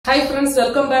Hi friends,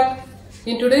 welcome back.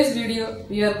 In today's video,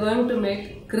 we are going to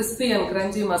make crispy and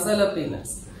crunchy masala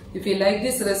peanuts. If you like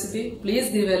this recipe, please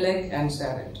give a like and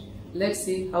share it. Let's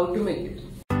see how to make it.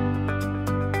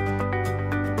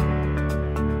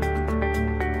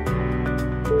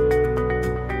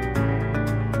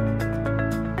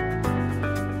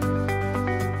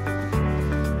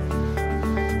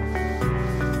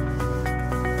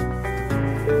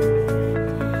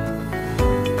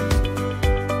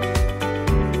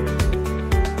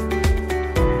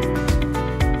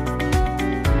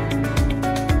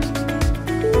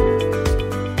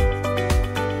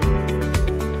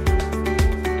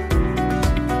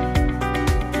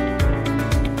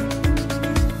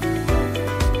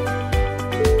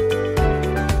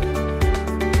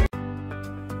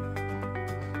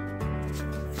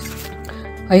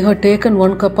 I have taken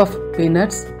 1 cup of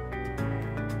peanuts.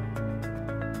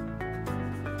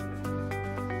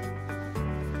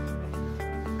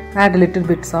 Add a little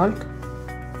bit salt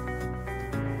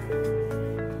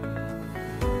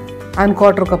and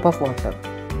 1/4 cup of water.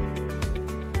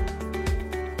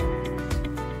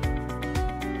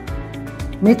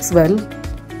 Mix well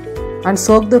and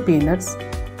soak the peanuts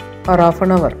for half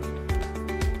an hour.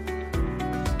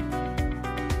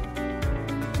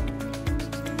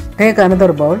 Take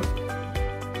another bowl.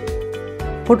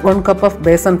 Put 1 cup of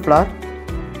besan flour.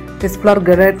 This flour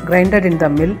grinded in the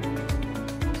mill.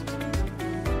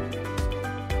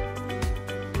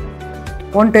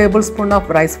 1 tablespoon of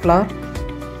rice flour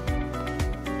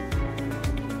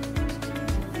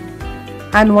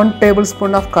and 1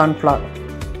 tablespoon of corn flour.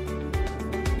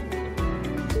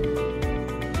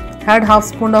 Add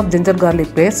half spoon of ginger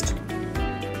garlic paste.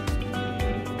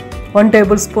 1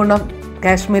 tablespoon of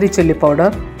Kashmiri chili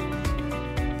powder.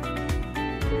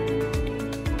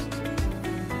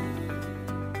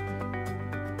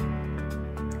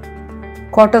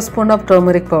 1/4 spoon of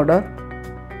turmeric powder,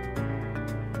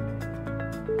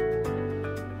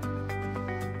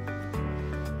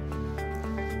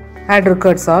 add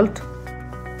required salt,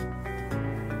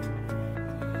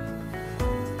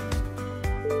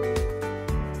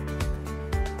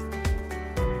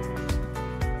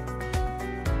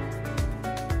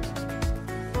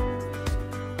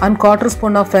 and 1/4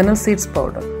 spoon of fennel seeds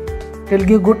powder. It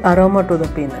will give good aroma to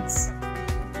the peanuts.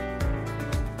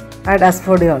 Add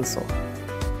Asafetida also.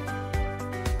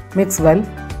 Mix well.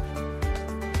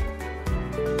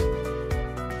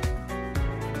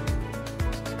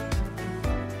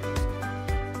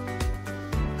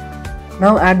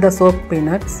 Now add the soaked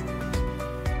peanuts.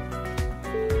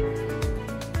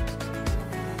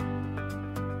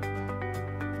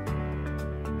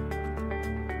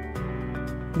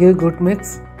 Give good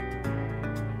mix.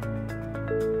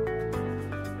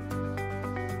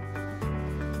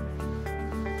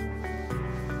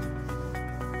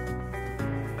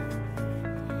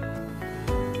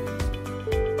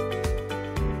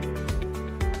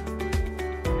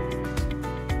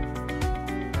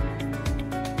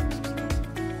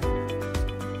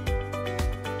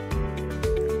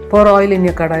 Pour oil in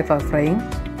a kadai for frying.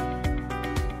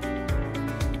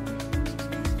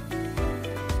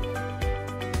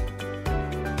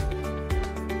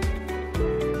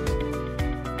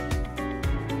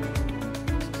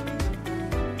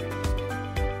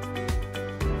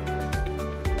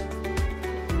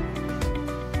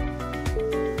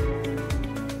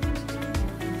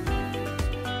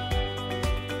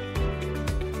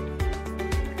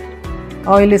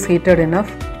 Oil is heated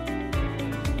enough.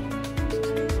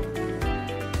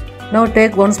 Now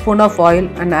take 1 spoon of oil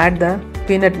and add the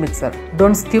peanut mixer.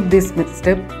 Don't skip this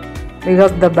step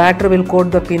because the batter will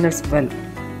coat the peanuts well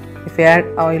if you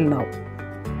add oil now.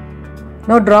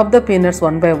 Now drop the peanuts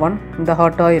one by one in the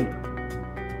hot oil.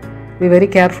 Be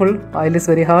very careful, oil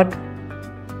is very hot.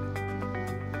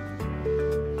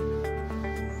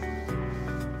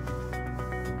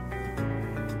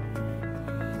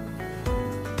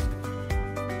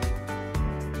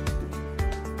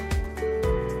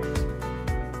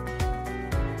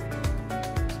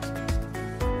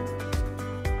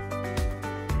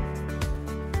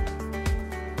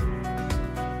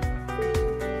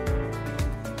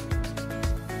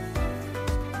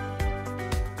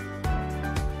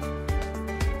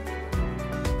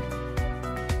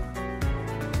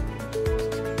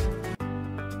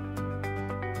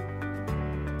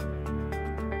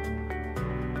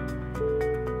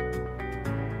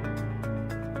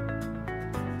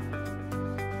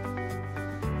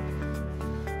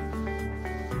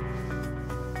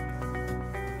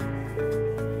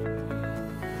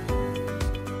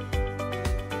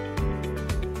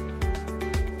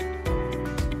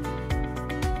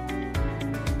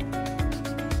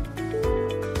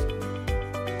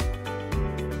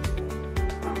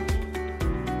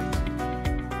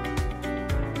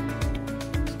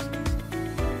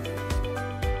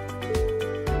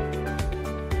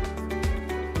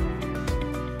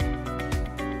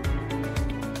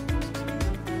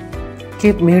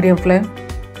 Keep medium flame.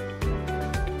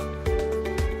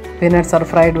 Peanuts are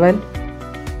fried well.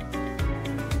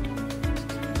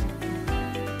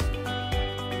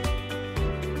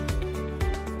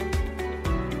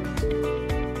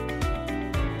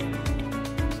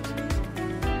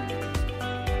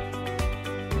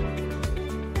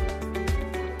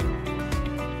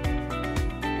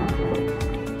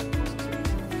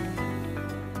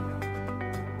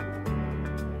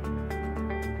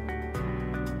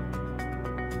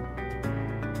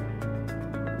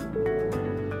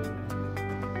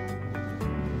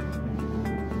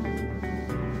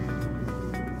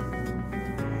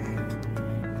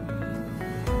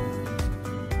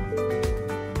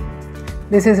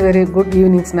 This is very good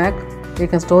evening snack. You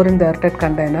can store in the airtight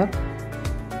container.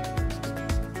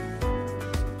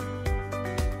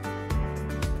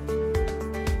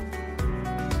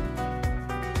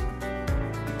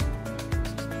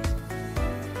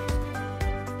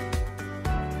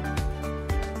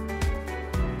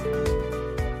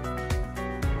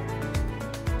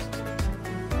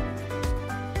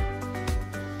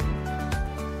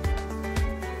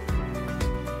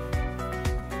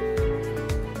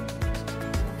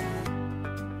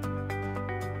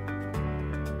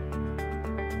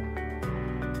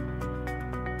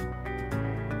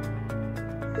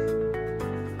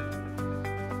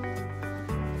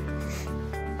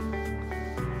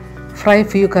 Fry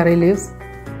few curry leaves.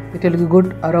 It will give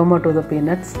good aroma to the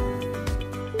peanuts.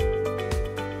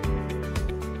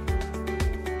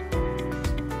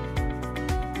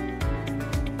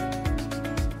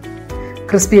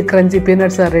 Crispy crunchy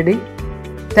peanuts are ready.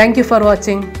 Thank you for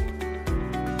watching.